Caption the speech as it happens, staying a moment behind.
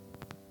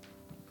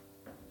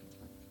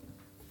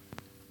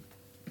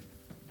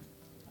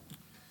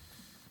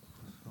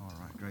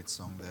Great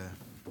song there.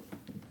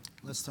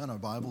 Let's turn our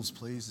Bibles,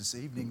 please, this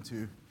evening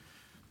to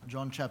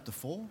John chapter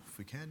 4, if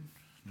we can.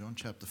 John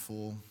chapter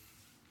 4.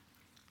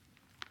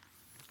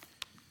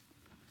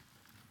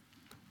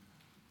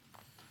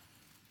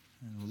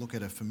 And we'll look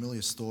at a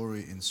familiar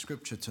story in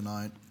Scripture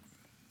tonight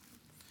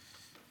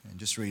and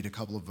just read a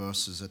couple of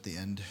verses at the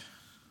end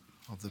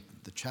of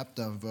the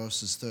chapter,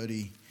 verses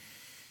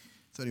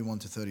 31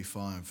 to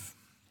 35.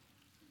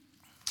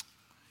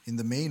 In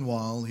the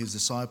meanwhile, his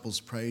disciples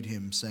prayed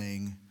him,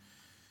 saying,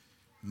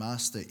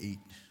 Master, eat.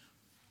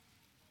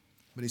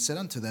 But he said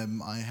unto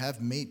them, I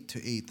have meat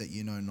to eat that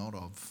ye know not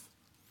of.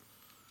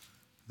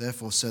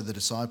 Therefore said the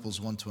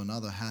disciples one to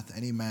another, Hath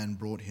any man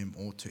brought him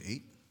aught to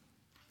eat?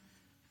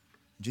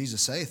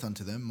 Jesus saith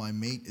unto them, My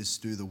meat is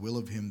to do the will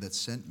of him that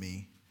sent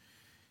me,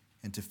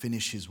 and to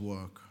finish his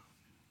work.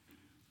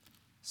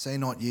 Say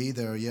not ye,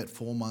 There are yet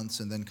 4 months,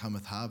 and then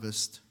cometh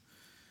harvest.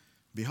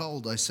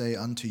 Behold, I say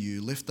unto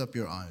you, Lift up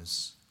your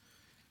eyes,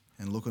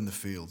 and look on the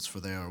fields, for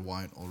they are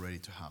white already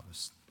to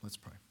harvest. Let's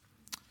pray.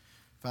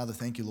 Father,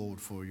 thank you, Lord,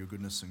 for your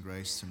goodness and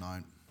grace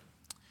tonight.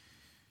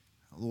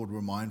 Lord, we're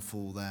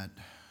mindful that,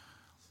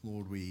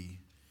 Lord, we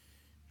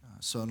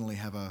certainly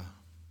have a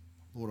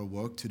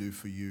work to do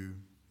for you.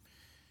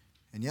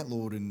 And yet,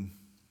 Lord, in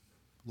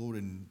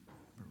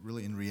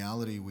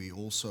reality, we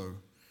also,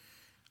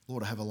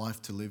 Lord, have a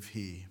life to live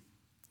here.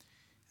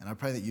 And I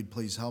pray that you'd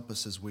please help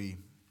us as we,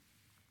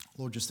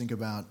 Lord, just think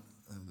about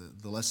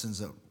the lessons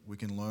that we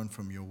can learn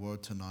from your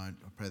word tonight.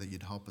 I pray that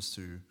you'd help us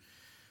to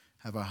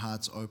have our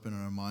hearts open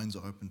and our minds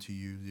open to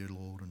you, dear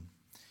Lord. And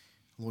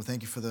Lord,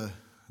 thank you for the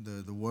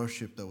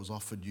worship that was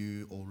offered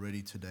you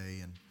already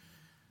today. And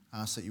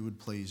I ask that you would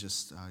please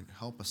just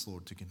help us,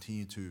 Lord, to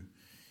continue to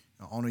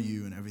honor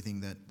you in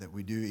everything that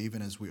we do,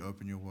 even as we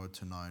open your word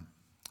tonight.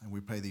 And we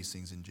pray these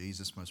things in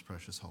Jesus' most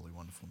precious, holy,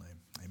 wonderful name.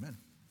 Amen.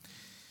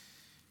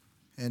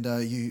 And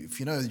if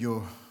you know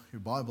your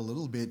Bible a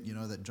little bit, you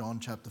know that John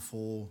chapter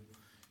 4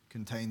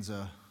 contains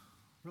a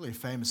really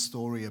famous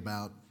story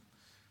about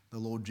the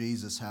Lord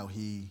Jesus, how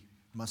he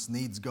must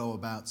needs go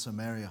about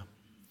Samaria.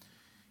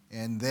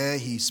 And there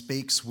he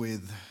speaks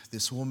with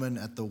this woman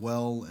at the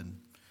well. And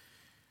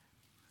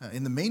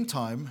in the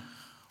meantime,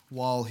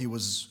 while he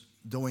was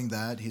doing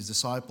that, his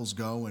disciples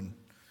go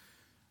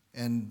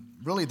and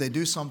really they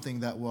do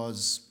something that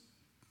was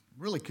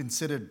really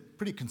considered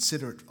pretty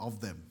considerate of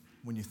them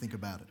when you think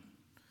about it.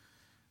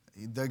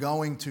 They're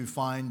going to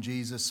find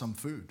Jesus some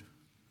food.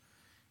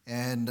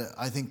 And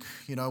I think,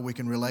 we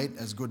can relate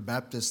as good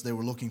Baptists, they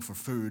were looking for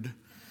food.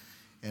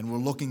 And we're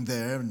looking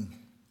there, and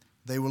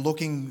they were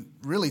looking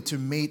really to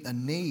meet a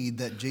need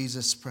that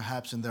Jesus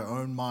perhaps in their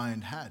own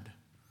mind had.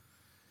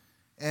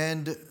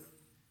 And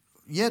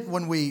yet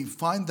when we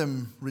find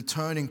them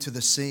returning to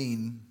the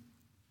scene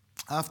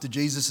after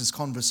Jesus'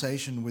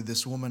 conversation with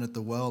this woman at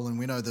the well, and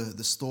we know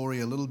the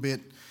story a little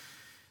bit,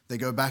 they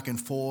go back and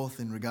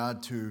forth in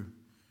regard to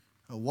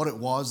what it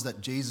was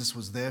that Jesus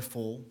was there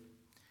for.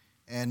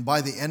 And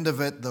by the end of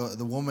it,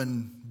 the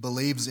woman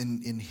believes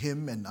in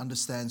him and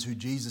understands who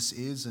Jesus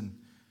is. And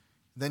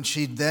then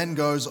she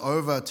goes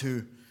over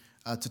to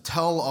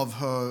tell of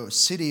her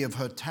city, of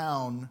her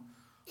town,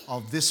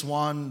 of this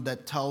one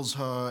that tells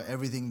her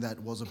everything that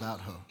was about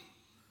her.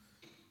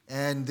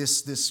 And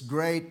this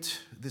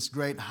great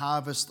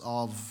harvest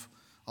of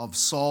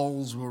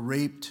souls were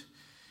reaped.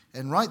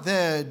 And right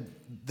there,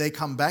 they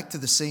come back to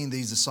the scene,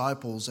 these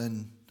disciples,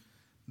 and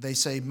they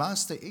say,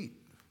 Master, eat.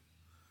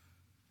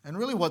 And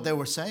really what they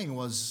were saying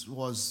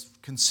was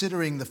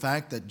considering the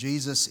fact that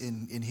Jesus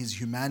in his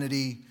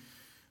humanity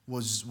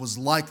was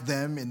like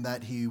them in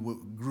that he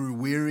grew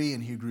weary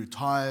and he grew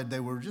tired. They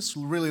were just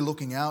really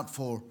looking out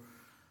for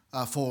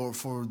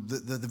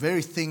the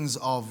very things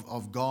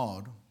of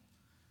God,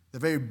 the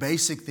very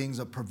basic things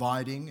of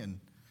providing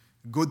and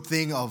good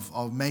thing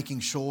of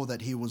making sure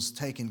that he was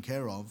taken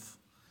care of.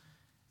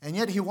 And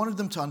yet he wanted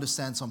them to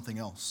understand something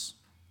else.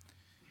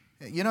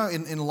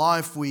 In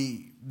life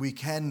we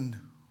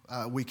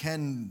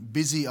can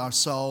busy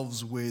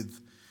ourselves with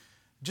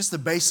just the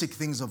basic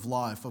things of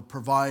life, of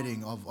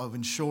providing, of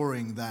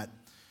ensuring that,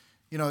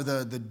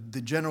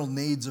 the general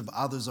needs of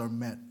others are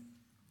met.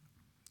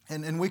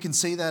 And we can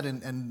see that,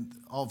 and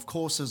of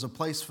course there's a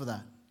place for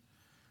that.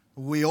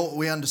 We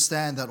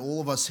understand that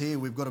all of us here,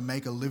 we've got to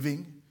make a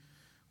living.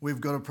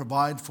 We've got to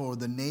provide for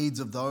the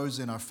needs of those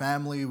in our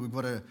family. We've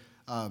got to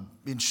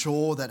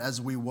ensure that as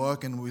we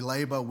work and we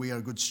labor, we are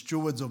good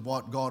stewards of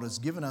what God has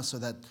given us so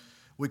that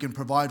we can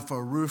provide for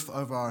a roof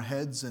over our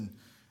heads and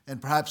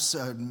perhaps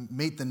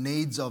meet the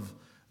needs of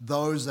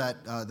those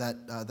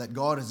that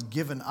God has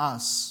given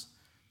us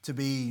to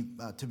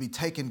be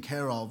taken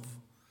care of.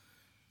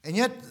 And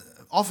yet,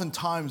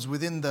 oftentimes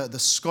within the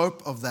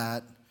scope of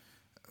that,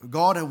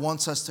 God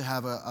wants us to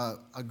have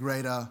a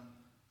greater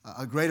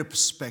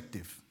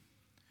perspective.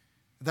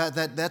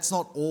 That's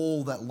not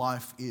all that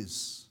life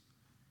is.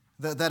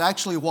 That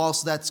actually,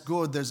 whilst that's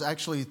good, there's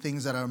actually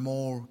things that are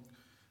more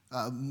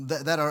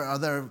that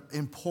are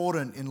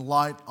important in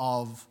light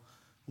of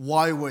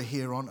why we're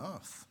here on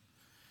earth.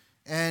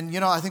 And,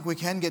 I think we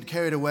can get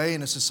carried away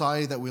in a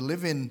society that we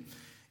live in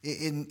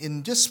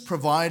in just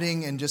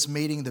providing and just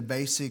meeting the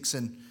basics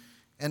and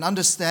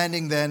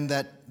understanding then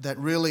that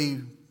really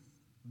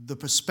the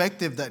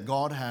perspective that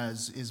God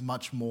has is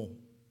much more.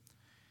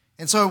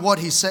 And so what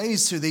he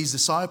says to these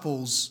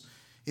disciples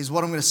is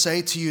what I'm going to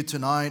say to you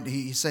tonight.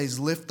 He says,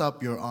 lift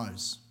up your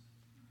eyes.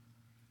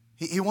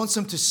 He wants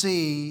them to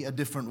see a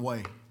different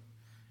way.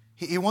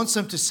 He wants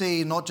them to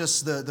see not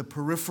just the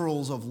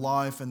peripherals of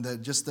life and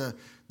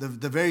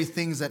the very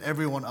things that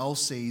everyone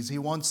else sees. He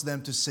wants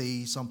them to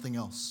see something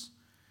else.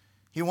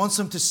 He wants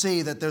them to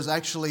see that there's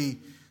actually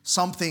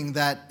something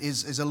that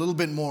is a little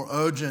bit more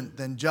urgent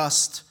than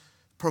just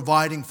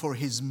providing for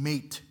his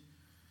meat.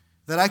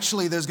 That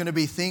actually there's going to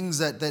be things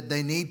that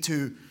they need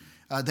to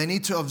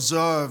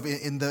observe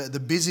in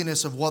the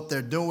busyness of what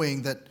they're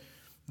doing, that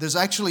there's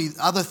actually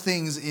other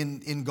things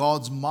in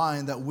God's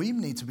mind that we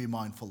need to be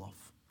mindful of.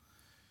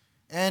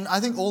 And I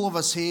think all of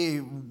us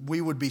here,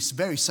 we would be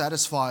very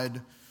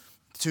satisfied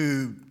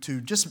to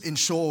just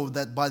ensure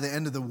that by the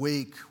end of the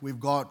week, we've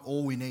got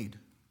all we need,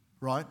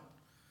 right?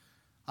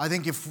 I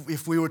think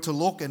if we were to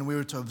look and we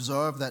were to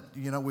observe that,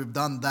 we've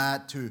done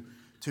that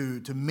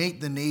to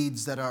meet the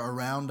needs that are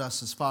around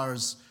us as far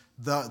as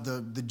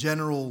the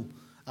general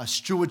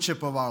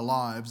stewardship of our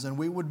lives, and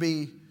we would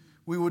be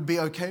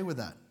okay with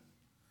that.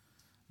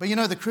 But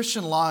the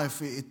Christian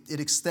life, it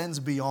extends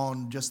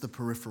beyond just the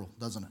peripheral,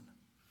 doesn't it?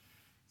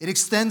 It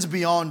extends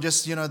beyond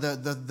just,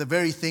 the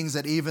very things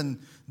that even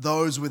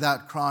those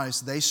without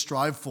Christ, they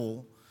strive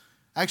for.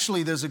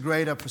 Actually, there's a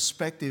greater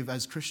perspective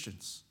as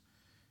Christians.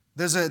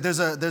 There's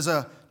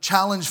a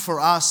challenge for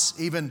us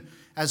even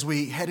as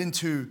we head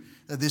into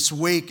this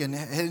week and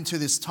head into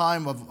this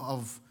time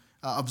of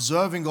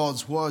observing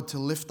God's Word, to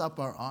lift up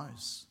our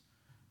eyes,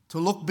 to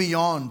look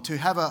beyond, to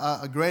have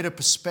a greater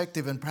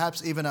perspective and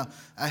perhaps even a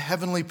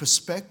heavenly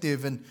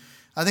perspective. And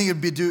I think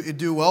it'd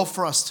do well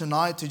for us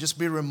tonight to just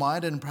be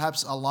reminded and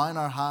perhaps align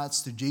our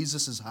hearts to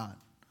Jesus' heart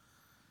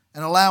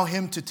and allow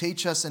Him to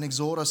teach us and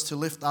exhort us to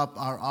lift up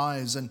our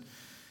eyes.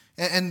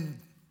 And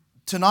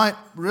tonight,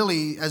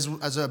 really,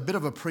 as a bit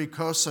of a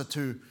precursor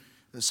to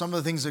some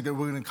of the things that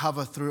we're going to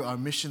cover through our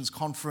missions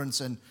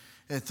conference and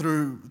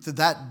through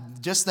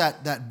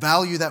that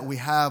value that we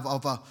have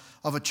of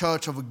a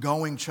church, of a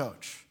going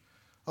church,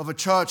 of a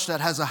church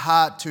that has a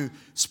heart to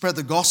spread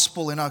the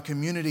gospel in our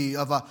community,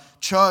 of a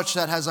church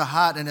that has a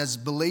heart, and as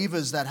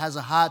believers that has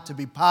a heart to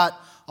be part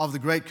of the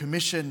Great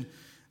Commission,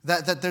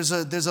 that there's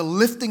a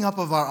lifting up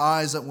of our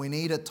eyes that we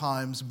need at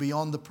times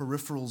beyond the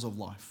peripherals of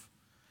life,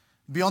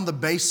 beyond the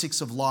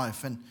basics of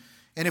life. And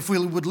if we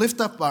would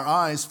lift up our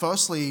eyes,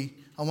 firstly,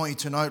 I want you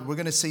to note, we're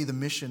going to see the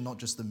mission, not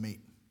just the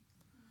meat.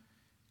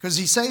 Because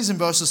he says in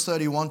verses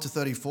 31 to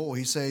 34,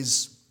 he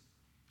says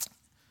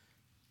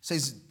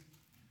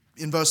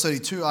in verse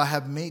 32, I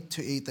have meat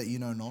to eat that you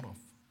know not of.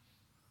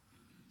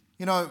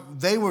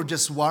 They were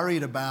just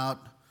worried about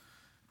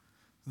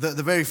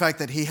the very fact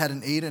that he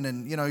hadn't eaten.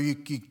 And, you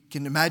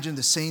can imagine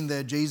the scene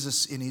there.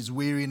 Jesus, in his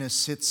weariness,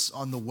 sits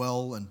on the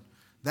well, and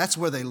that's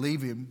where they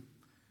leave him.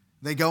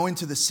 They go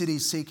into the city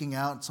seeking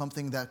out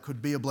something that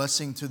could be a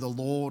blessing to the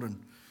Lord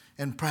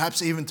and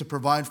perhaps even to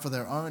provide for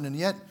their own. And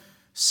yet,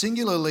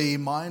 singularly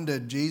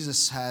minded,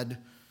 Jesus had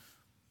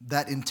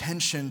that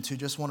intention to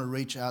just want to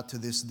reach out to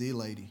this dear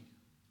lady.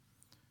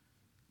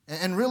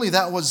 And really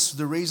that was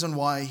the reason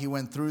why he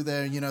went through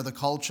there. The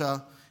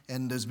culture,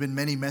 and there's been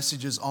many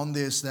messages on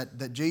this,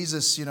 that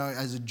Jesus,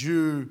 as a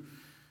Jew,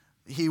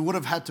 he would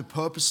have had to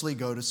purposely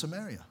go to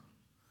Samaria.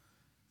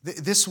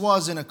 This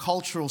was, in a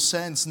cultural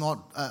sense,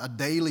 not a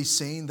daily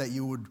scene that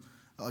you would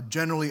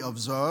generally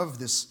observe.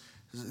 This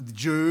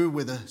Jew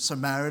with a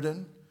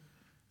Samaritan,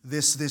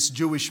 this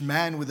Jewish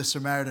man with a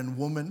Samaritan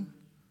woman.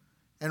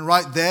 And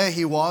right there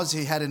he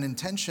had an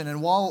intention.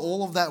 And while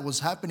all of that was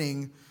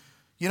happening,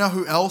 you know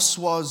who else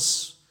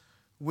was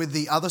with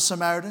the other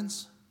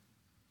Samaritans?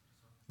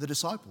 The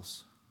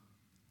disciples.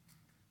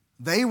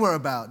 They were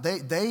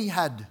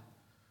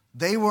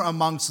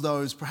amongst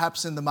those,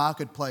 perhaps in the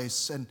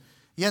marketplace, and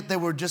yet they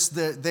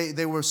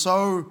were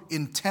so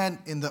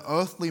intent in the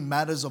earthly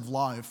matters of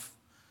life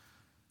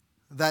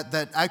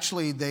that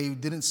actually they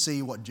didn't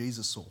see what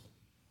Jesus saw.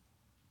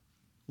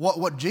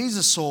 What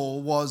Jesus saw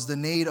was the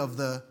need of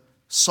the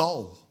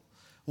soul.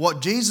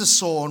 What Jesus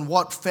saw and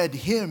what fed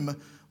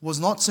him was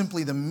not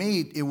simply the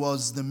meat, it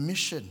was the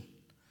mission.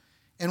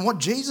 And what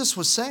Jesus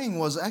was saying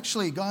was,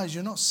 actually, guys,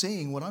 you're not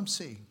seeing what I'm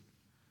seeing.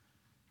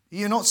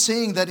 You're not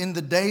seeing that in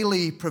the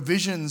daily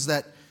provisions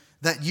that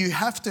you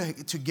have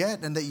to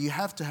get and that you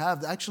have to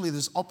have. Actually,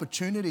 there's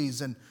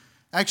opportunities, and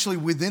actually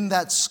within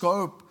that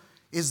scope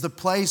is the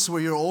place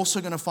where you're also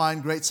going to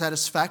find great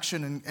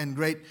satisfaction and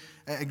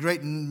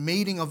great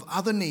meeting of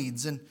other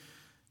needs. And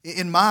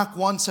in Mark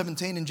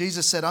 1:17, and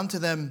Jesus said unto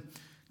them,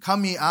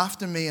 come ye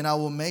after me, and I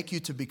will make you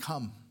to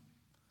become.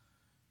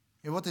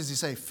 And what does he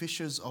say?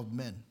 Fishers of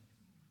men.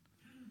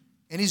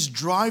 And his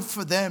drive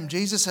for them,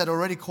 Jesus had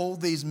already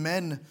called these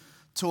men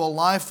to a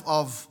life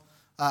of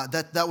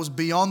that was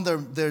beyond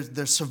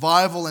their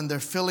survival and their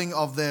filling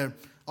of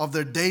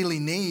their daily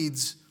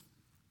needs.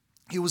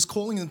 He was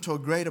calling them to a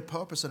greater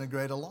purpose and a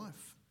greater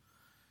life.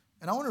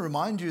 And I want to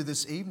remind you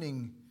this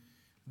evening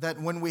that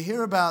when we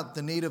hear about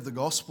the need of the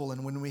gospel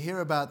and when we hear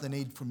about the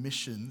need for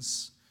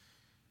missions,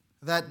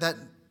 that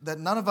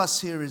none of us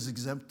here is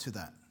exempt to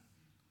that.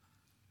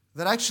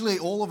 That actually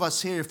all of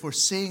us here, if we're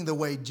seeing the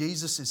way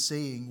Jesus is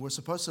seeing, we're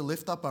supposed to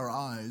lift up our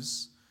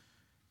eyes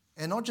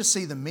and not just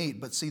see the meat,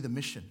 but see the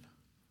mission.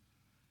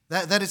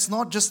 That it's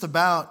not just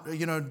about,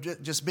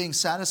 just being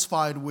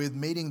satisfied with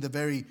meeting the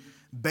very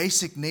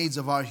basic needs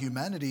of our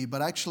humanity,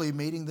 but actually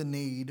meeting the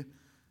need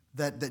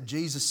that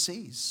Jesus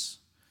sees.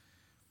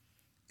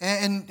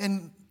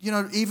 And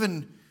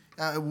even,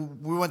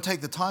 we won't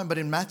take the time, but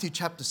in Matthew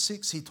chapter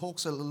 6, he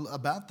talks a little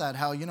about that,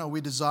 how,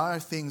 we desire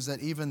things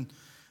that even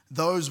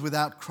those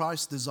without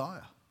Christ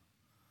desire.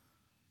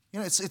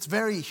 It's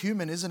very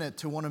human, isn't it,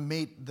 to want to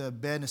meet the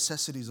bare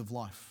necessities of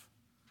life.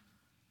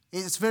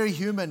 It's very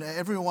human.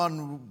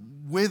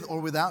 Everyone with or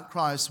without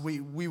Christ,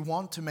 we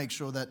want to make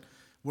sure that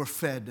we're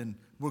fed and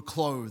we're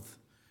clothed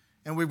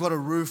and we've got a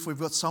roof, we've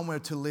got somewhere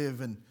to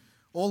live and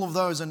all of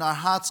those. And our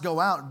hearts go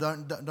out,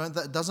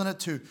 doesn't it,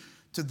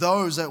 to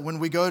those that when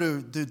we go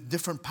to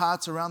different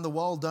parts around the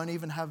world don't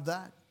even have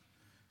that.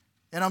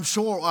 And I'm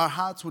sure our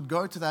hearts would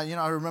go to that.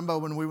 I remember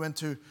when we went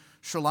to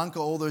Sri Lanka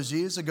all those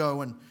years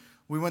ago and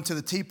we went to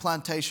the tea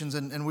plantations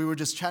and we were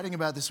just chatting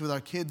about this with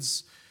our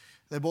kids.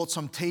 They bought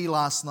some tea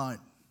last night.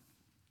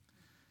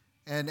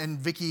 And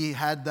Vicky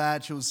had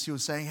that. She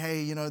was saying,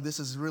 hey, this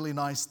is really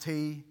nice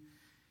tea.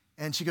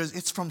 And she goes,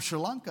 it's from Sri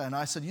Lanka. And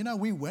I said,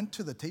 we went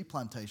to the tea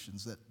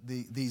plantations that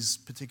these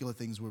particular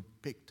things were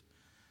picked.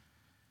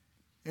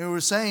 And we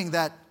were saying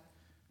that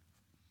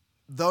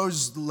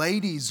those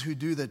ladies who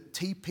do the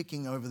tea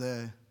picking over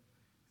there,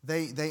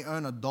 they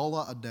earn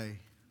 $1 a day.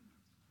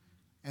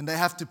 And they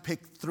have to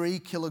pick 3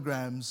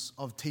 kilograms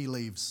of tea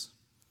leaves.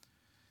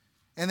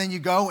 And then you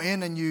go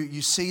in and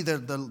you see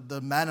the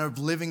manner of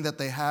living that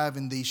they have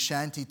in these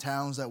shanty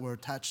towns that were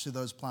attached to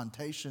those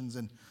plantations.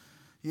 And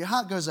your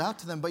heart goes out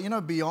to them. But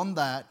beyond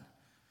that,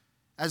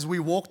 as we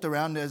walked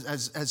around,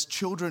 as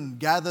children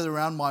gathered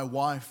around my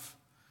wife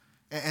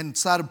and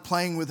started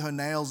playing with her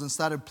nails and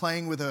started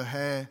playing with her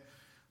hair,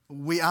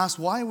 we asked,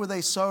 why were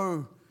they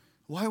so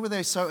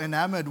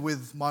enamored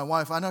with my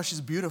wife? I know she's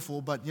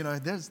beautiful, but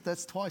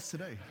that's twice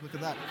today. Look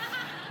at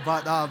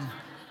that.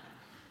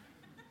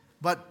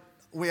 But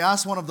we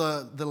asked one of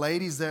the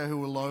ladies there who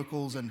were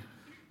locals, and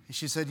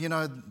she said,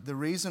 the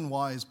reason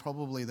why is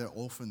probably they're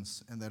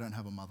orphans and they don't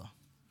have a mother.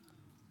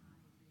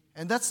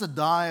 And that's the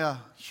dire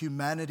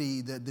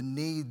humanity, the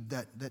need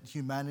that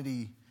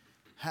humanity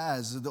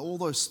has, all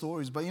those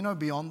stories. But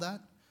beyond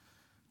that,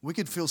 we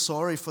could feel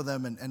sorry for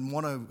them and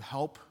want to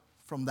help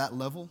from that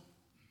level.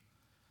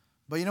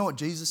 But you know what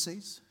Jesus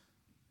sees?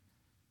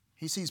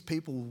 He sees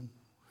people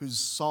whose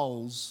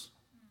souls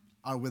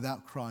are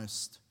without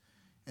Christ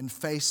and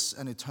face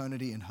an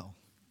eternity in hell.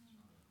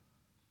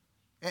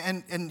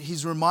 And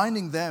he's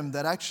reminding them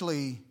that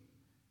actually,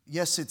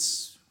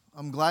 yes,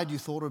 I'm glad you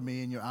thought of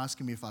me and you're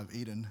asking me if I've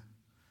eaten,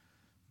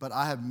 but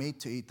I have meat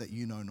to eat that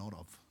you know not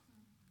of.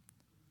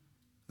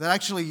 That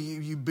actually,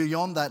 you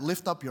beyond that,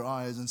 lift up your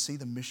eyes and see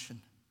the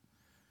mission.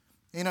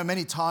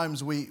 Many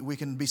times we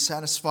can be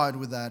satisfied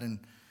with that. And,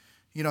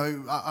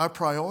 our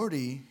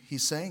priority,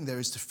 he's saying there,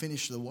 is to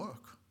finish the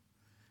work.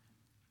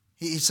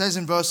 He says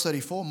in verse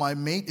 34, my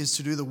meat is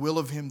to do the will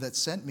of him that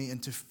sent me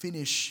and to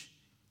finish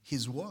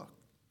his work.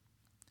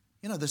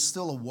 There's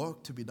still a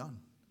work to be done.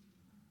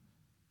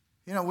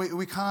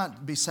 We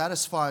can't be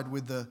satisfied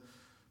with the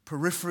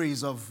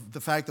peripheries of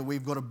the fact that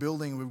we've got a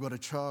building, we've got a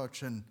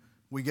church, and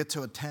we get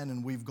to attend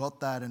and we've got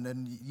that. And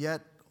then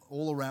yet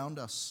all around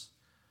us,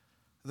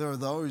 there are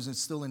those that's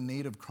still in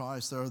need of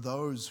Christ. There are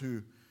those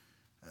who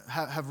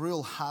have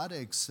real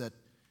heartaches that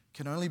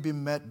can only be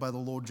met by the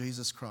Lord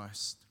Jesus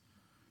Christ.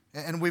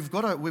 And we've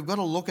got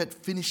to look at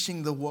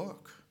finishing the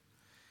work.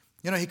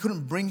 He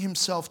couldn't bring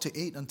himself to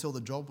eat until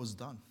the job was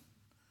done.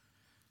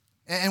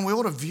 And we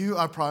ought to view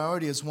our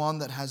priority as one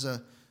that has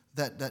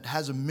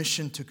a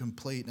mission to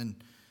complete. And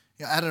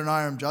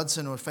Adoniram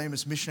Judson, a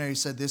famous missionary,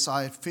 said this: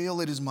 I feel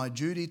it is my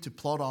duty to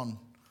plod on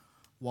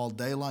while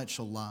daylight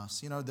shall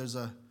last. There's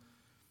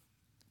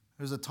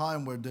a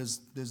time where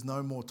there's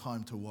no more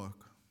time to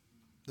work.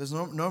 There's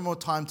no more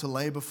time to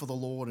labor for the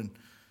Lord.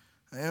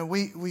 And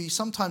we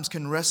sometimes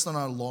can rest on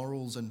our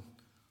laurels and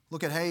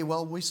look at, hey,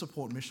 well, we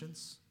support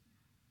missions.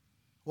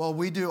 Well,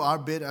 we do our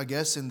bit, I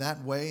guess, in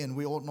that way, and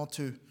we ought not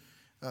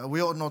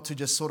to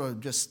just sort of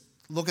just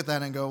look at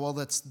that and go, well,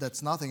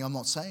 that's nothing. I'm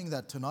not saying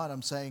that tonight.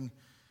 I'm saying,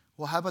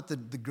 well, how about the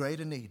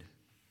greater need?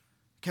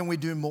 Can we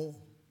do more?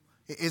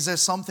 Is there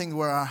something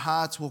where our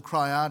hearts will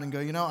cry out and go,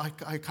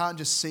 I can't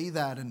just see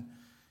that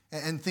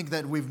and think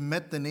that we've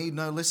met the need?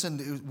 No,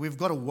 listen, we've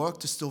got a work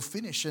to still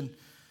finish. And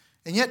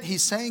yet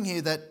he's saying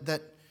here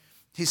that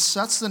his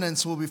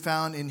sustenance will be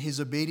found in his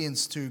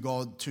obedience to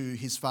God, to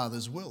his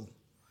Father's will.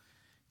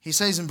 He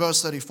says in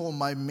verse 34,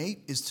 my meat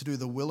is to do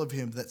the will of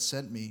him that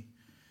sent me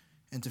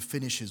and to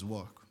finish his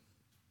work.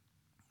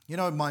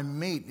 My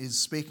meat is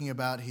speaking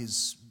about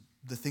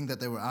the thing that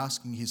they were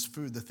asking, his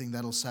food, the thing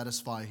that will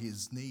satisfy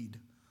his need.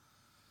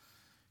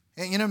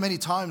 And many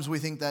times we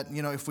think that,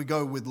 if we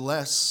go with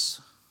less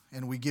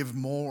and we give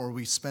more, or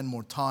we spend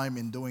more time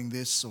in doing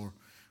this, or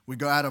we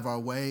go out of our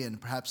way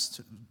and perhaps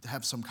to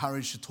have some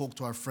courage to talk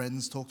to our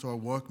friends, talk to our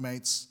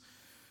workmates,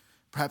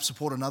 perhaps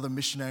support another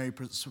missionary,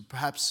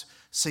 perhaps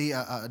see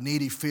a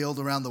needy field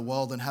around the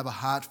world and have a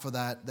heart for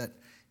that, that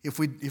if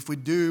we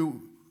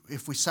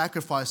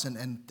sacrifice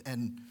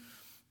and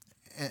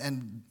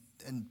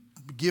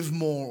give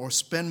more or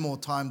spend more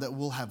time, that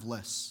we'll have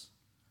less.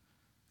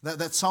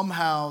 That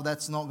somehow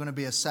that's not going to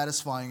be as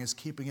satisfying as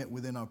keeping it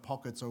within our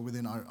pockets or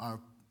within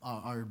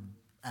our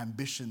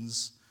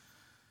ambitions.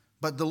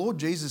 But the Lord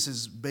Jesus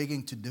is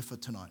begging to differ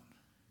tonight.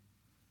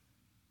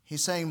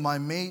 He's saying, my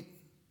meat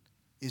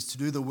is to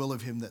do the will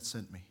of Him that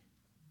sent me.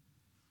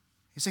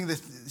 He's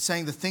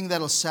saying the thing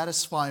that'll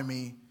satisfy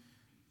me,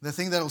 the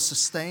thing that'll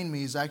sustain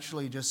me, is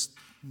actually just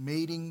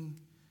meeting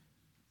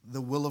the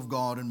will of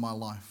God in my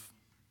life.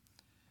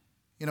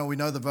 We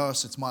know the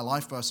verse, it's my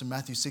life verse in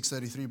Matthew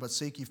 6:33, but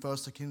seek ye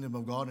first the kingdom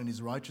of God and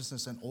His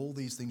righteousness, and all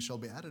these things shall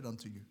be added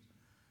unto you.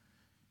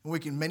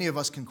 And many of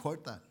us can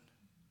quote that.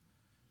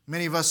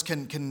 Many of us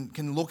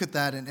can look at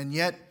that, and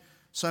yet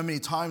so many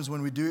times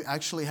when we do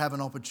actually have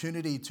an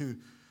opportunity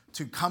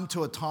to come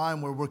to a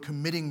time where we're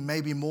committing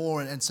maybe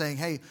more and saying,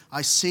 hey,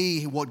 I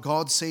see what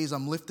God sees,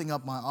 I'm lifting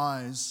up my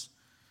eyes,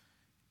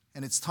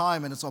 and it's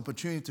time and it's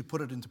opportunity to put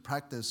it into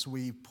practice,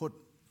 we put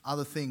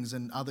other things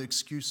and other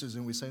excuses,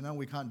 and we say, no,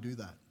 we can't do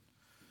that.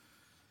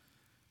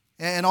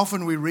 And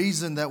often we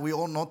reason that we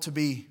ought not to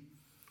be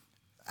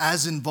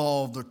as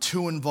involved or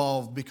too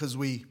involved because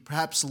we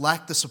perhaps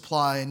lack the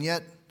supply, and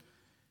yet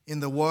in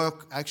the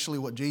work, actually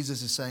what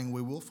Jesus is saying,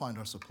 we will find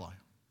our supply.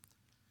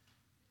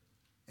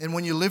 And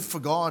when you live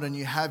for God and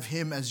you have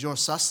Him as your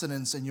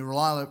sustenance and you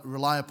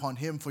rely upon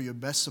Him for your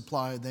best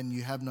supply, then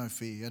you have no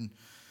fear. And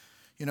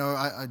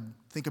I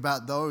think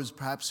about those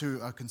perhaps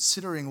who are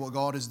considering what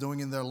God is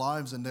doing in their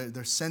lives, and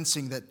they're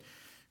sensing that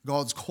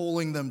God's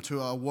calling them to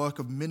a work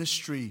of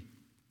ministry.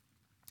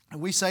 And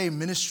we say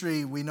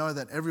ministry, we know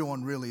that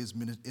everyone really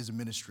is a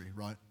ministry,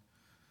 right?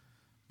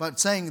 But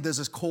saying there's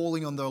this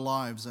calling on their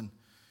lives, and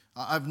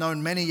I've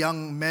known many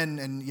young men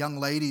and young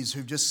ladies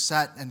who've just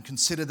sat and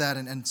considered that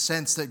and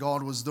sensed that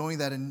God was doing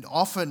that, and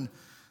often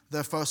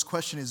their first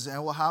question is,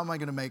 well, how am I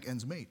going to make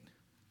ends meet?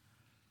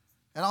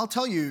 And I'll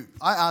tell you,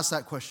 I asked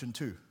that question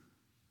too.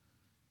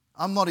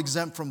 I'm not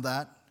exempt from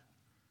that.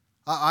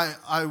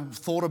 I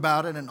thought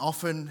about it, and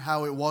often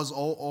how it was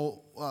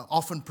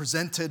often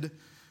presented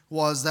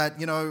was that,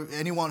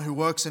 anyone who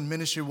works in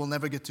ministry will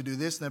never get to do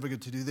this, never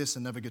get to do this,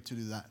 and never get to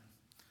do that.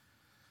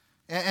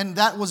 And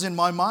that was in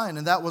my mind,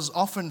 and that was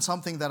often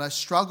something that I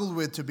struggled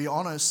with, to be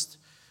honest.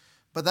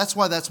 But that's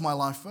why that's my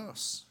life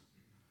verse.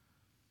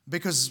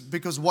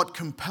 Because what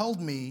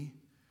compelled me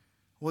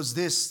was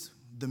this,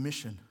 the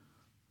mission.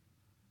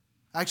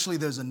 Actually,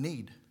 there's a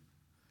need.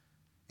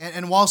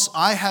 And whilst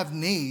I have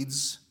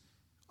needs,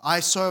 I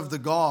serve the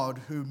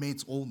God who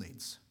meets all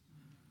needs.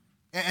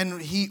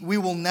 And we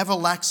will never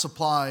lack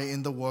supply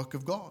in the work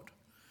of God.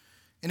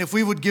 And if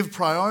we would give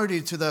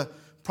priority to the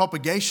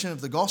propagation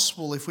of the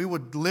gospel, if we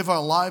would live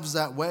our lives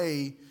that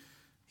way,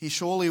 He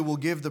surely will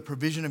give the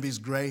provision of His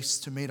grace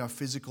to meet our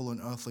physical and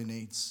earthly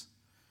needs.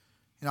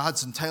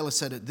 Hudson Taylor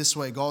said it this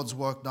way: God's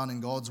work done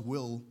in God's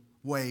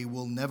way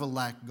will never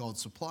lack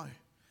God's supply.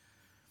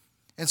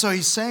 And so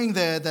he's saying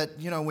there that,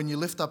 when you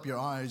lift up your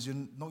eyes, you're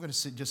not going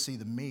to just see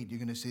the meat, you're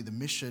going to see the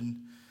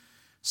mission.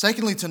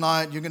 Secondly,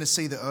 tonight, you're going to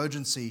see the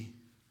urgency,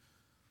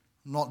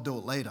 not do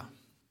it later.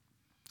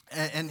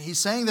 And he's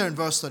saying there in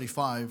verse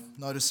 35,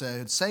 notice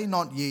there, say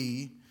not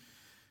ye,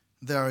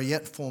 there are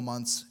yet 4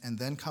 months, and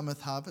then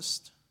cometh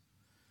harvest.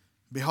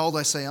 Behold,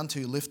 I say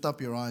unto you, lift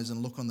up your eyes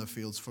and look on the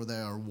fields, for they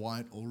are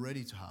white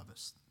already to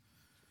harvest.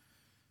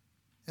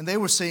 And they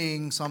were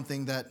seeing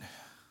something that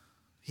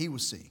he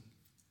was seeing.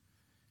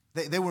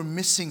 They were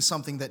missing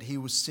something that he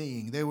was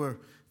seeing. They were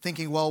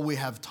thinking, well, we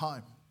have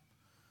time.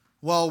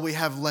 Well, we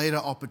have later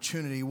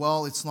opportunity.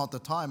 Well, it's not the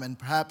time. And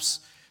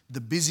perhaps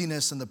the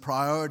busyness and the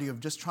priority of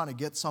just trying to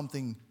get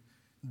something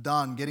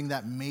done, getting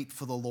that meat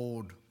for the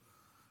Lord,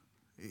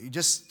 it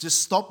just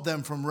stopped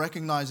them from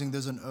recognizing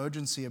there's an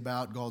urgency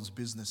about God's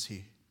business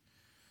here.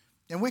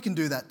 And we can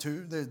do that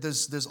too.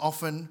 There's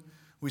often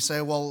we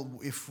say, well,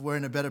 if we're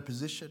in a better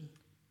position,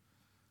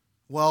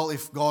 well,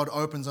 if God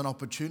opens an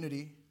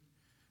opportunity,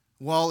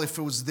 well, if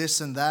it was this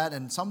and that,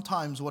 and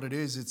sometimes what it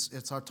is,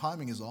 it's our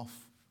timing is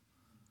off.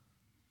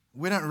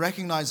 We don't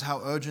recognize how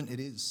urgent it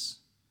is.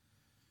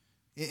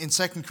 In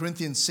 2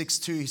 Corinthians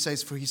 6:2, he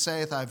says, for he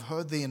saith, I have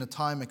heard thee in a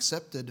time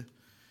accepted,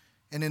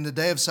 and in the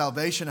day of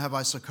salvation have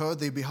I succored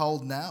thee.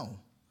 Behold, now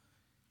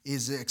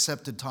is the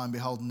accepted time.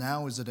 Behold,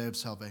 now is the day of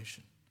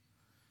salvation.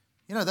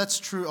 That's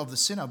true of the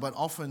sinner, but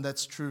often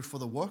that's true for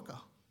the worker,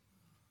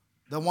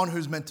 the one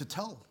who's meant to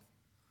tell.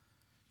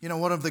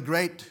 One of the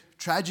great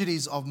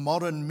tragedies of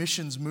modern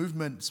missions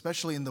movement,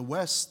 especially in the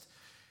West,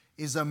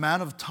 is the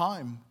amount of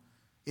time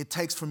it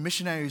takes for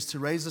missionaries to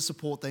raise the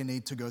support they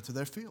need to go to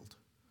their field.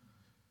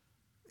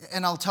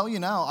 And I'll tell you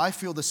now, I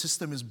feel the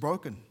system is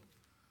broken.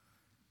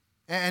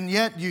 And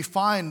yet you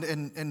find,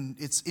 and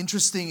it's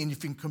interesting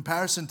in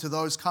comparison to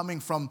those coming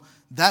from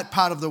that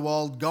part of the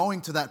world,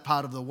 going to that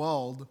part of the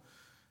world,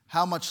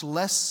 how much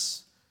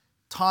less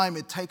time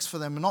it takes for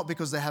them, not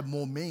because they have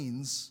more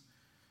means,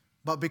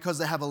 but because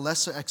they have a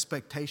lesser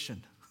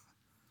expectation.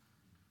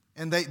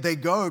 And they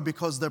go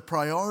because the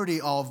priority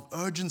of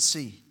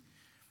urgency.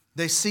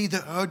 They see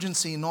the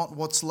urgency, not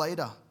what's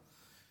later.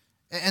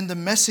 And the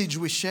message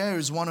we share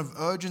is one of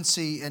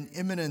urgency and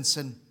imminence.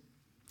 And,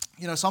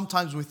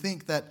 sometimes we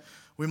think that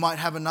we might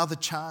have another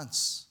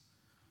chance.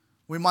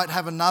 We might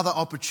have another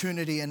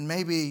opportunity, and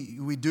maybe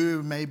we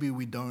do, maybe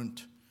we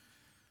don't.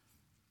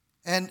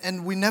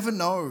 And we never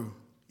know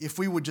if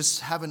we would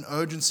just have an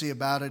urgency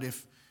about it,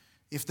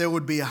 if there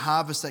would be a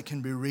harvest that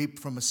can be reaped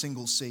from a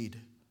single seed.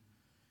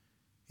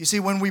 You see,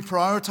 when we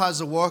prioritize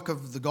the work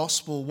of the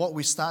gospel, what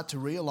we start to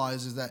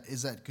realize is that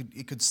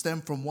it could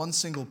stem from one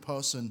single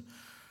person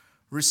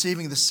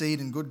receiving the seed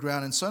in good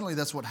ground. And certainly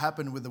that's what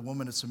happened with the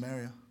woman at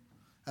Samaria,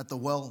 at the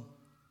well.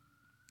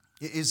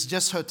 It's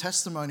just her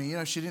testimony.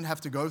 She didn't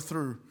have to go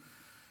through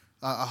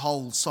a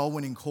whole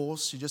soul-winning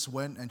course. She just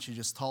went and she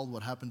just told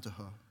what happened to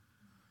her.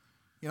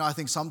 I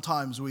think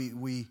sometimes we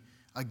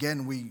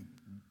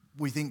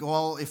think,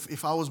 well,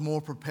 if I was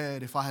more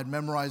prepared, if I had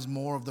memorized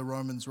more of the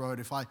Romans Road,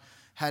 if I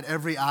had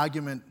every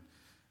argument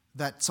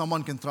that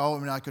someone can throw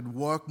at me, I could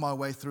work my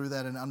way through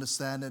that and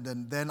understand it,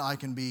 and then I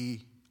can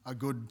be a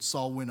good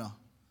soul winner.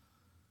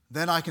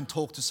 Then I can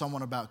talk to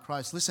someone about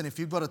Christ. Listen, if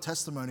you've got a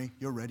testimony,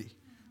 you're ready.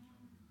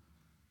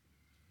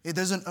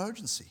 There's an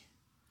urgency.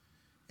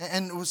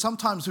 And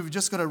sometimes we've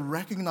just got to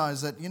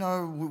recognize that,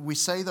 we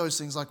say those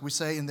things like we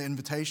say in the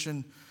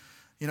invitation,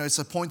 it's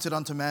appointed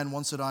unto man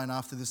once to die and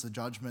after this the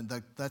judgment.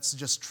 That's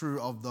just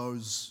true of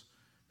those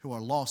who are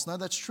lost. No,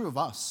 that's true of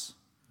us.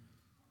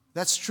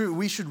 That's true.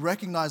 We should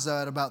recognize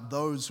that about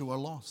those who are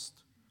lost.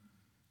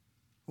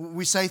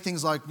 We say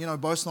things like,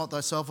 boast not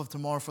thyself of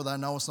tomorrow, for thou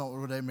knowest not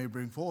what day may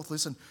bring forth.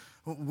 Listen,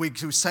 we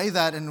say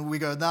that and we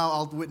go, no,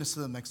 I'll witness to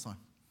them next time.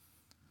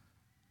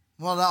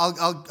 Well,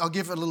 no, I'll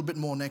give it a little bit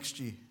more next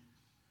year.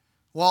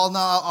 Well,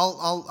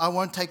 no, I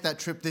won't take that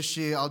trip this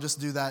year. I'll just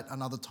do that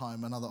another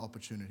time, another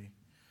opportunity.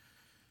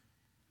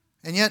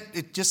 And yet,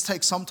 it just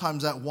takes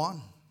sometimes that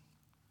one.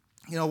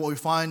 What we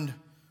find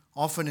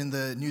often in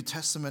the New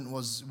Testament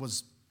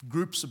was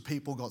groups of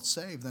people got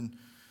saved. And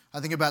I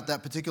think about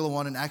that particular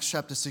one in Acts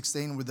chapter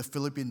 16 with the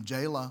Philippian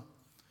jailer.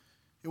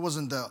 It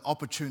wasn't the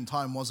opportune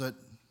time, was it?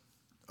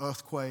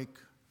 Earthquake,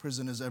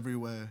 prisoners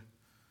everywhere.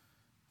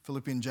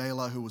 Philippian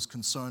jailer who was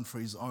concerned for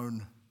his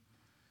own.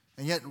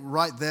 And yet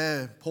right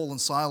there, Paul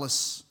and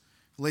Silas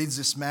leads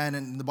this man,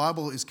 and the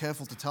Bible is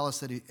careful to tell us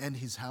that he and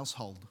his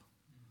household.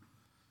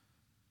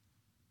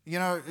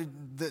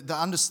 The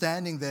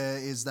understanding there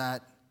is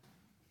that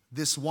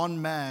this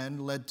one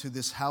man led to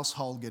this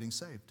household getting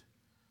saved.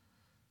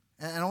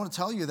 And I want to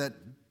tell you that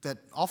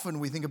often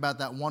we think about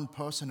that one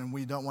person and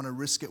we don't want to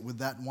risk it with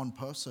that one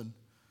person.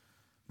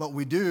 But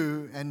we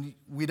do, and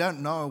we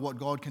don't know what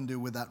God can do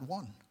with that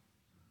one.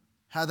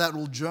 How that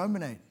will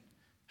germinate.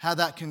 How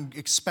that can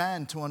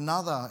expand to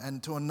another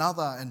and to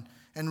another.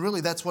 And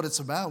really that's what it's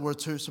about. We're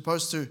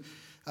supposed to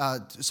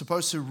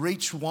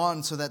reach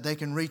one so that they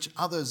can reach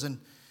others. And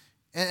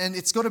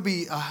it's got to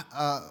be,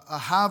 a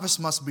harvest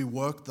must be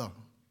worked though.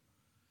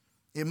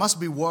 It must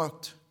be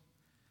worked.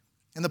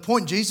 And the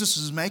point Jesus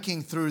was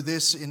making through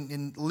this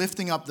in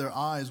lifting up their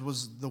eyes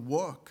was the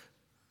work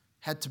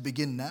had to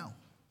begin now.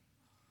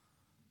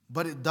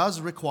 But it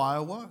does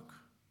require work.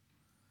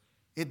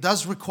 It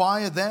does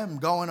require them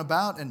going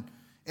about and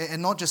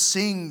not just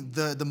seeing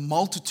the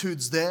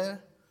multitudes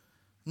there,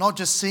 not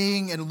just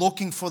seeing and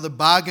looking for the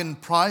bargain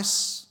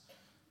price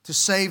to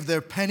save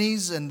their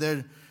pennies and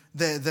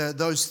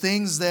those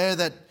things there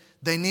that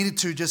they needed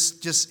to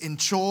just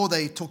ensure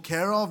they took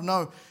care of.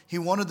 No, he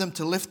wanted them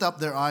to lift up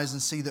their eyes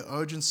and see the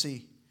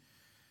urgency.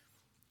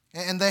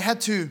 And they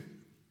had to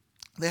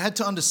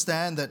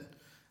understand that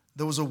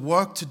there was a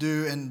work to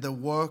do and the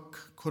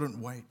work couldn't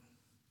wait.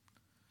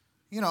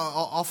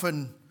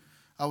 Often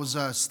I was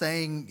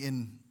staying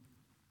in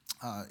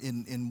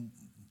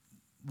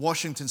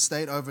Washington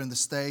State over in the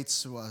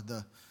States.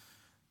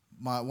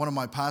 One of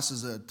my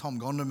pastors, Tom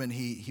Gonderman,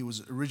 he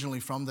was originally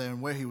from there,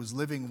 and where he was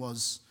living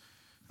was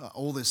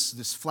all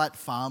this flat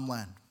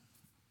farmland.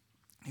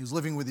 He was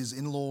living with his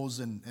in-laws,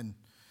 and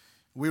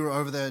we were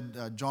over there,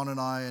 John and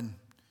I, and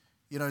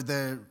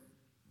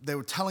they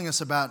were telling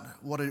us about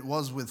what it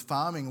was with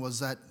farming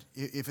was that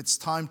if it's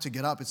time to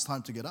get up, it's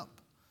time to get up.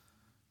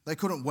 They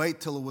couldn't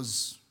wait till it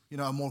was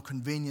a more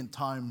convenient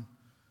time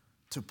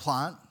to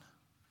plant.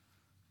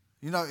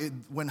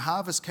 When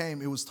harvest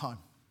came, it was time.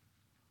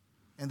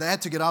 And they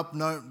had to get up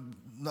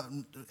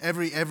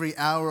every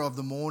hour of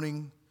the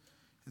morning.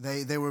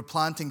 They were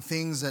planting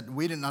things that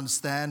we didn't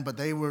understand, but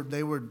they were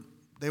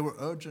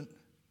urgent.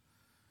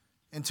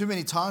 And too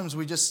many times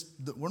we're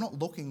not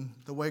looking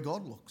the way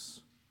God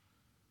looks.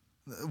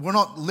 We're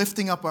not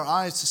lifting up our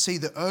eyes to see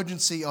the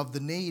urgency of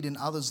the need in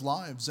others'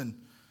 lives. And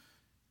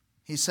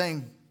he's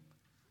saying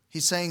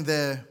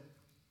there,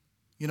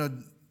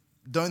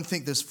 don't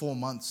think there's 4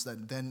 months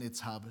that then it's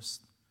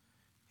harvest.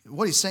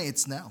 What he's saying,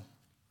 it's now.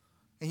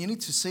 And you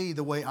need to see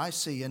the way I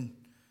see. And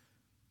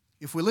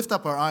if we lift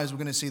up our eyes, we're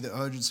going to see the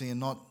urgency and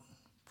not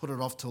put it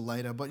off till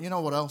later. But you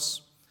know what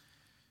else?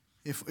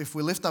 If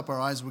we lift up our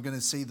eyes, we're going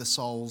to see the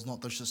souls,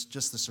 not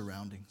just the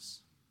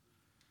surroundings.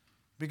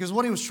 Because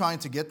what he was trying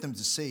to get them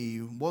to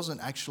see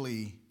wasn't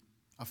actually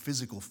a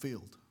physical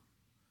field.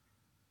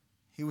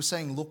 He was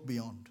saying, look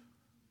beyond.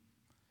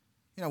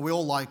 You know, we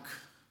all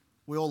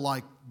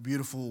like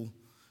beautiful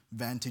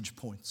vantage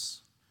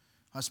points.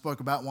 I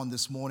spoke about one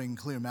this morning,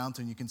 Clear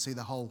Mountain. You can see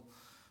the whole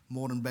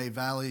Moreton Bay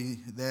Valley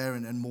there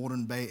and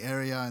Moreton Bay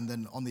area. And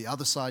then on the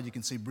other side, you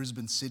can see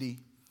Brisbane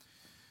City.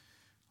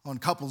 On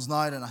couples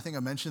night, and I think I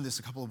mentioned this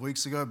a couple of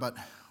weeks ago, but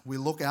we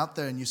look out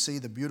there and you see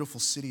the beautiful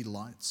city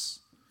lights.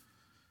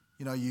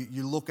 You know,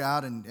 you look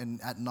out and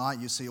at night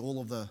you see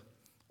all of the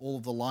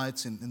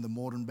lights in the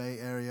Moreton Bay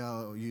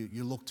area.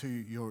 You look to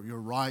your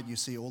right, you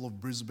see all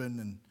of Brisbane,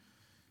 and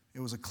it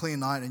was a clear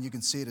night and you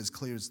can see it as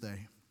clear as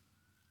day.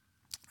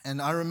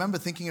 And I remember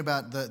thinking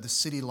about the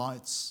city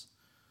lights.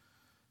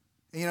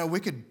 You know, we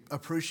could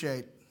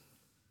appreciate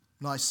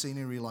nice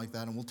scenery like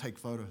that and we'll take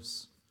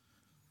photos.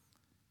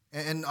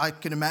 And I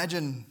can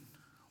imagine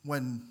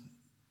when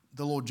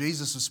the Lord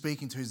Jesus was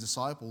speaking to his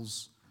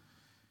disciples,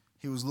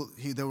 they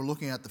were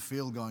looking at the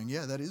field going,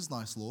 yeah, that is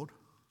nice, Lord.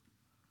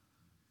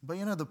 But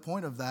you know, the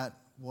point of that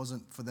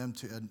wasn't for them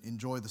to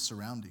enjoy the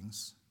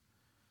surroundings.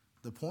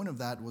 The point of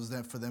that was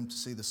for them to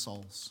see the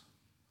souls.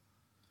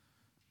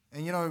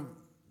 And you know,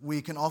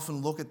 we can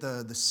often look at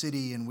the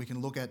city and we can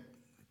look at,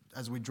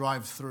 as we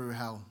drive through,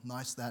 how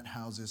nice that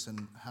house is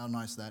and how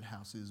nice that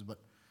house is. But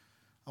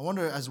I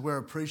wonder, as we're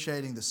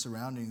appreciating the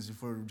surroundings,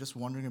 if we're just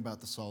wondering about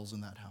the souls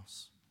in that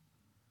house.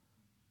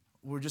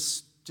 We're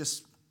just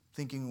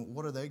thinking,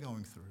 what are they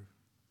going through?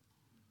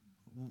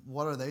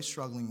 What are they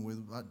struggling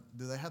with?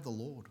 Do they have the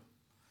Lord?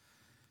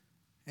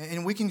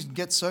 And we can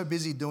get so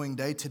busy doing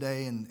day to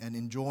day and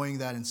enjoying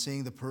that and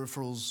seeing the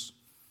peripherals.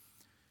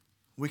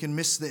 We can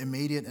miss the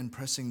immediate and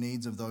pressing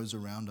needs of those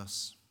around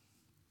us.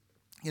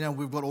 You know,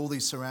 we've got all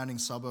these surrounding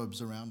suburbs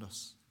around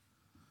us.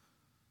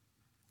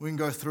 We can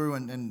go through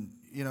and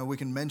you know, we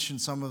can mention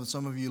some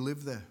of you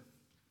live there.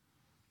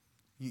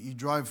 You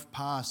drive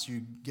past,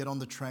 you get on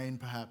the train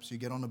perhaps, you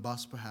get on a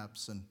bus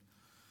perhaps, and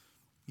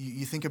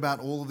you think about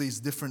all of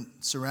these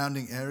different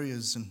surrounding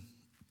areas, and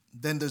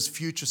then there's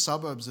future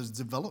suburbs, there's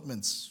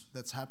developments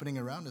that's happening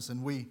around us,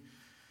 and we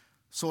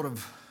sort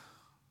of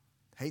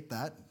hate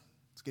that.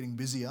 It's getting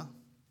busier.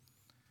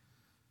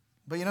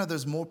 But you know,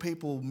 there's more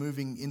people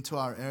moving into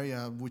our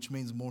area, which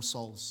means more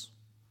souls.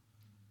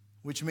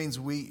 Which means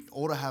we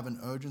ought to have an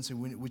urgency,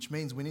 which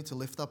means we need to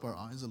lift up our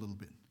eyes a little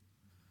bit.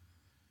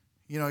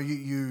 You know,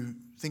 you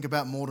think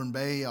about Moreton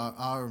Bay,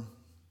 our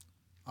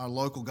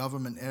local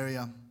government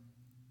area,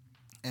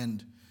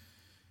 and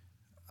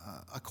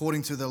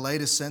according to the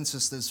latest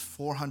census, there's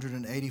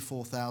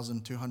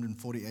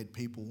 484,248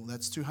 people.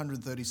 That's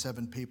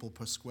 237 people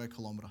per square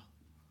kilometre.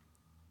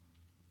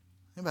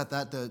 Think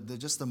about that,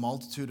 just the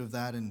multitude of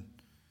that, and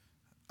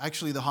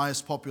actually the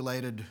highest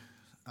populated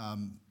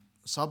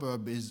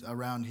suburb is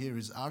around here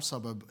is our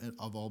suburb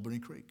of Albany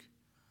Creek.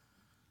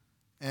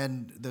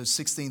 And there's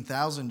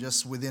 16,000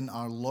 just within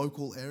our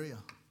local area.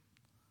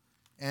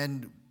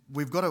 And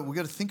we've got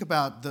to think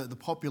about the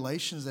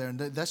populations there, and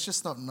that's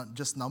just not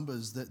just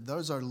numbers. That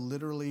those are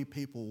literally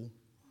people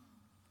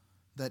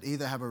that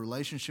either have a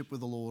relationship with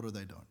the Lord or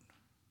they don't.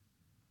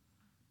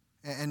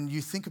 And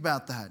you think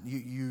about that.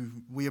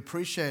 We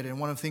appreciate it. And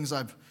one of the things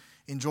I've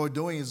enjoyed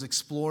doing is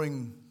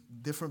exploring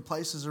different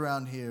places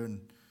around here.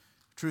 And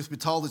truth be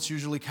told, it's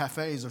usually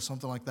cafes or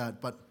something like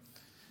that. But,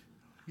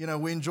 you know,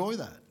 we enjoy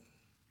that.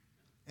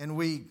 And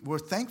we're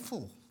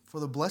thankful for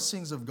the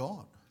blessings of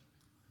God.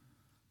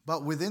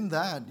 But within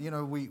that, you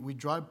know, we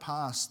drive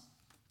past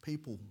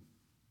people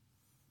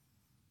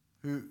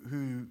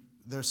who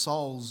their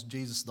souls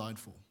Jesus died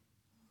for.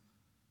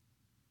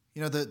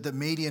 You know, the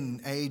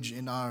median age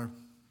in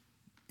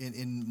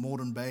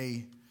Moreton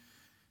Bay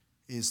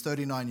is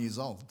 39 years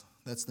old.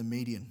 That's the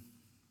median.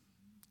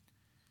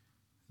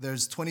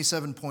 There's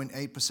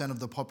 27.8% of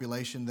the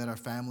population that are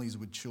families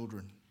with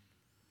children.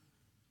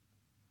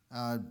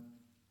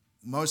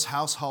 Most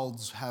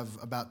households have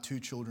about 2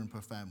 children per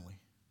family.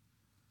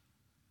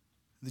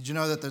 Did you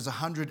know that there's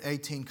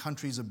 118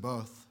 countries of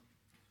birth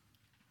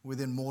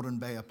within Moreton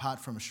Bay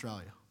apart from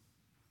Australia?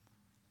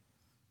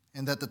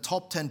 And that the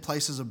top 10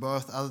 places of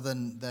birth other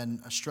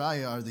than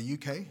Australia are the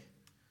UK,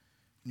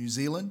 New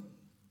Zealand,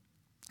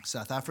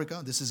 South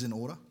Africa, this is in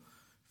order,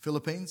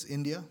 Philippines,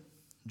 India,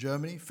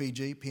 Germany,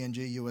 Fiji,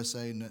 PNG,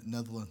 USA,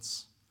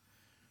 Netherlands.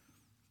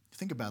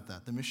 Think about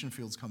that. The mission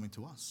field's coming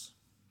to us.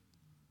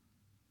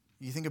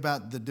 You think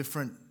about the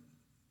different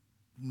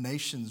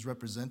nations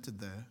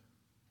represented there.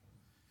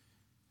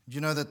 Do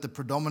you know that the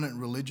predominant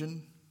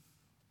religion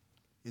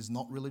is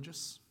not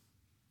religious?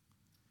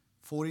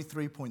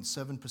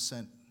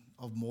 43.7%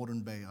 of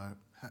Moreton Bay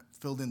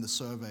filled in the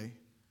survey,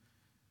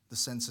 the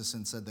census,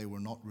 and said they were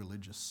not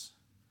religious.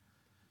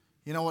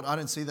 You know what? I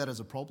don't see that as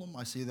a problem.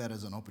 I see that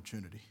as an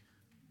opportunity.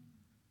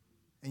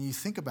 And you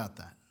think about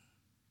that.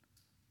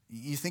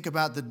 You think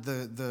about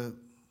the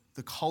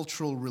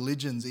cultural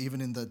religions,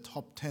 even in the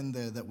top 10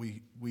 there that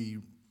we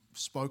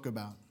spoke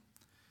about.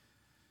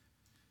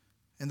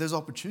 And there's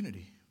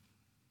opportunity.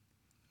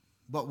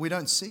 But we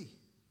don't see.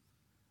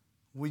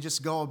 We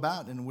just go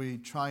about and we're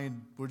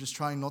just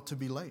trying not to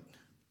be late.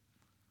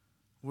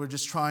 We're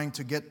just trying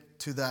to get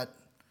to that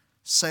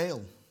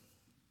sale.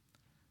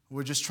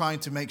 We're just trying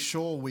to make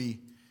sure we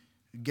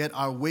get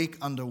our week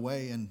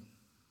underway, and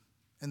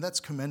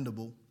that's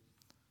commendable.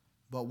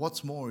 But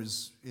what's more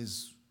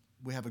is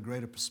we have a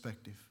greater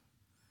perspective.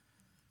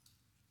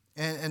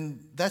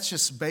 And that's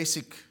just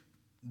basic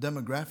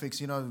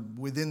demographics.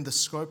 Within the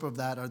scope of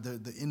that are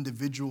the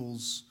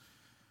individuals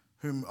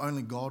whom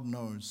only God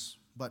knows,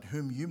 but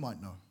whom you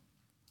might know,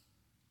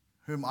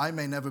 whom I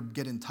may never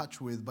get in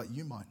touch with, but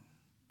you might.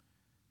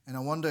 And I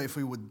wonder if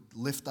we would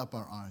lift up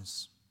our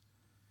eyes.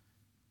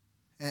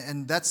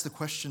 And that's the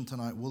question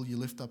tonight. Will you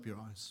lift up your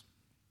eyes?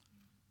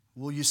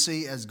 Will you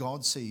see as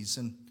God sees?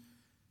 And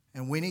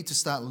we need to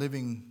start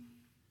living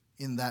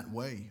in that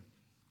way.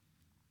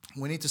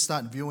 We need to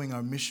start viewing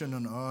our mission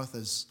on earth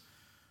as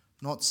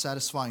not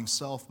satisfying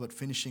self, but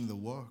finishing the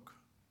work.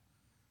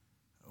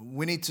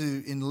 We need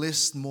to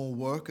enlist more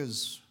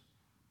workers,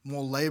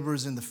 more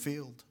laborers in the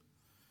field.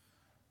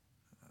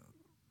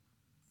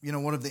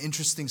 One of the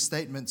interesting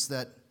statements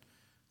that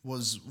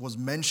was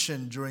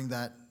mentioned during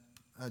the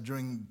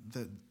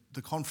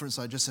conference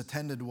I just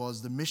attended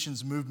was the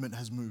missions movement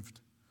has moved.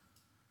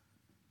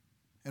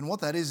 And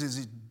what that is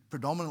it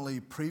predominantly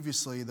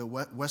previously the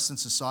Western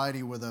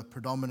society were the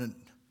predominant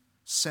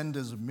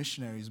senders of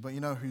missionaries. But you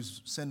know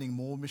who's sending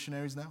more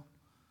missionaries now?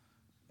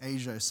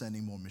 Asia is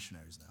sending more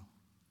missionaries now.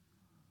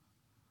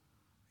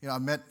 I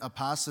met a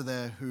pastor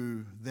there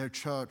who their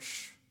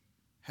church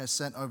has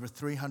sent over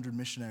 300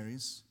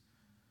 missionaries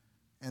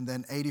and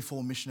then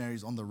 84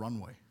 missionaries on the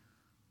runway.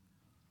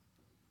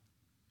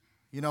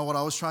 You know what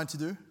I was trying to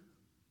do?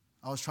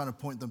 I was trying to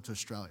point them to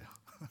Australia.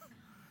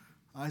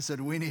 I said,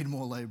 we need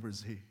more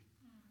laborers here.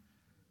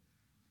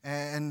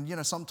 And,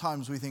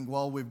 sometimes we think,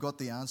 well, we've got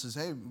the answers.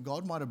 Hey,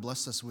 God might have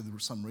blessed us with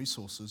some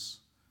resources.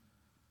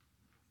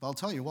 But I'll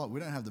tell you what, we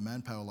don't have the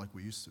manpower like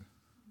we used to.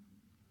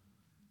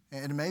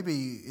 And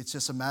maybe it's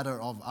just a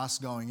matter of us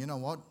going, you know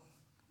what?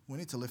 We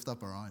need to lift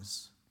up our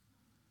eyes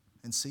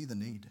and see the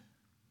need.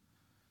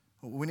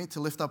 We need to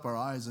lift up our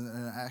eyes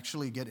and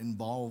actually get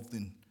involved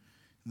in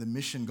the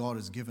mission God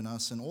has given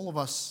us. And all of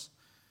us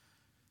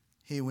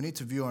here, we need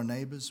to view our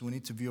neighbors, we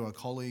need to view our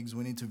colleagues,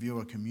 we need to view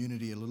our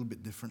community a little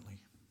bit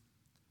differently.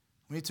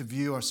 We need to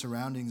view our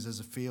surroundings as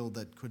a field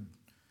that could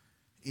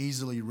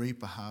easily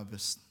reap a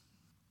harvest.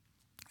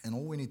 And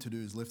all we need to do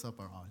is lift up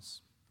our eyes.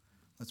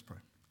 Let's pray.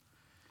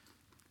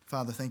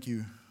 Father, thank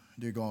you,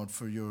 dear God,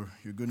 for your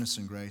goodness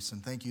and grace.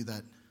 And thank you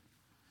that,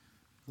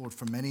 Lord,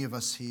 for many of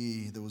us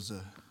here, there was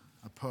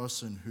a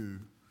person who,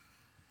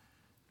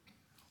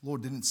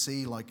 Lord, didn't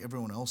see like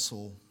everyone else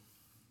saw.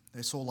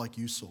 They saw like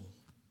you saw.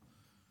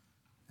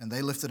 And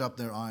they lifted up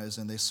their eyes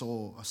and they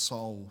saw a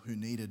soul who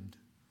needed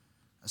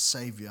a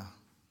Savior.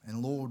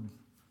 And Lord,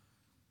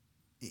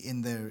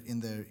 in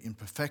their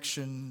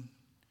imperfection,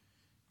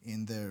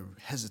 in their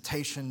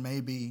hesitation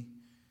maybe,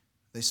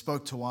 they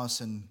spoke to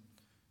us, and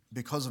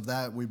because of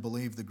that we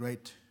believe the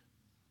great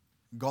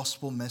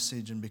gospel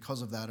message, and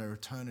because of that our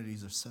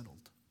eternities are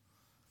settled.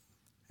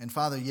 And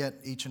Father, yet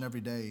each and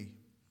every day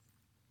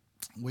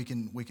we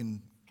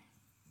can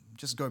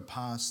just go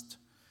past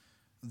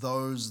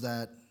those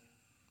that,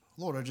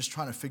 Lord, are just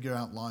trying to figure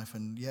out life,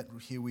 and yet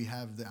here we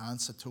have the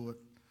answer to it.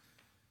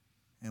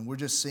 And we're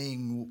just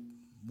seeing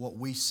what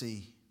we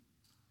see.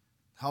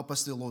 Help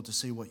us, dear Lord, to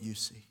see what you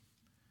see.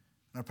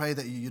 And I pray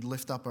that you'd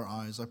lift up our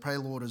eyes. I pray,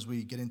 Lord, as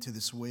we get into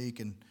this week,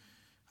 and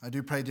I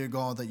do pray, dear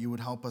God, that you would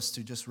help us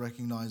to just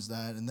recognize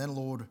that. And then,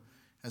 Lord,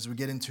 as we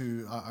get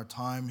into our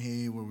time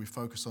here where we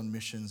focus on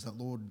missions, that,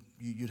 Lord,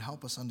 you'd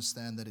help us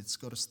understand that it's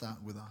got to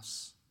start with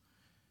us.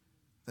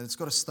 That it's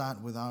got to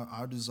start with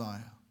our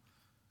desire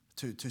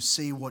to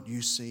see what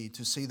you see,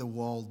 to see the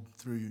world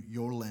through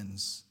your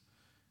lens.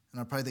 And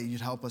I pray that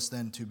you'd help us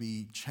then to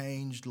be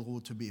changed,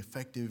 Lord, to be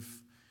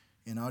effective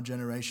in our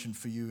generation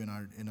for you,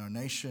 in our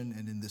nation,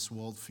 and in this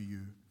world for you.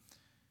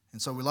 And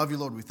so we love you,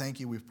 Lord. We thank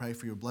you. We pray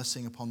for your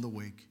blessing upon the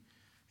week.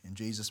 In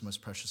Jesus'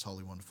 most precious,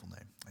 holy, wonderful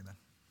name. Amen.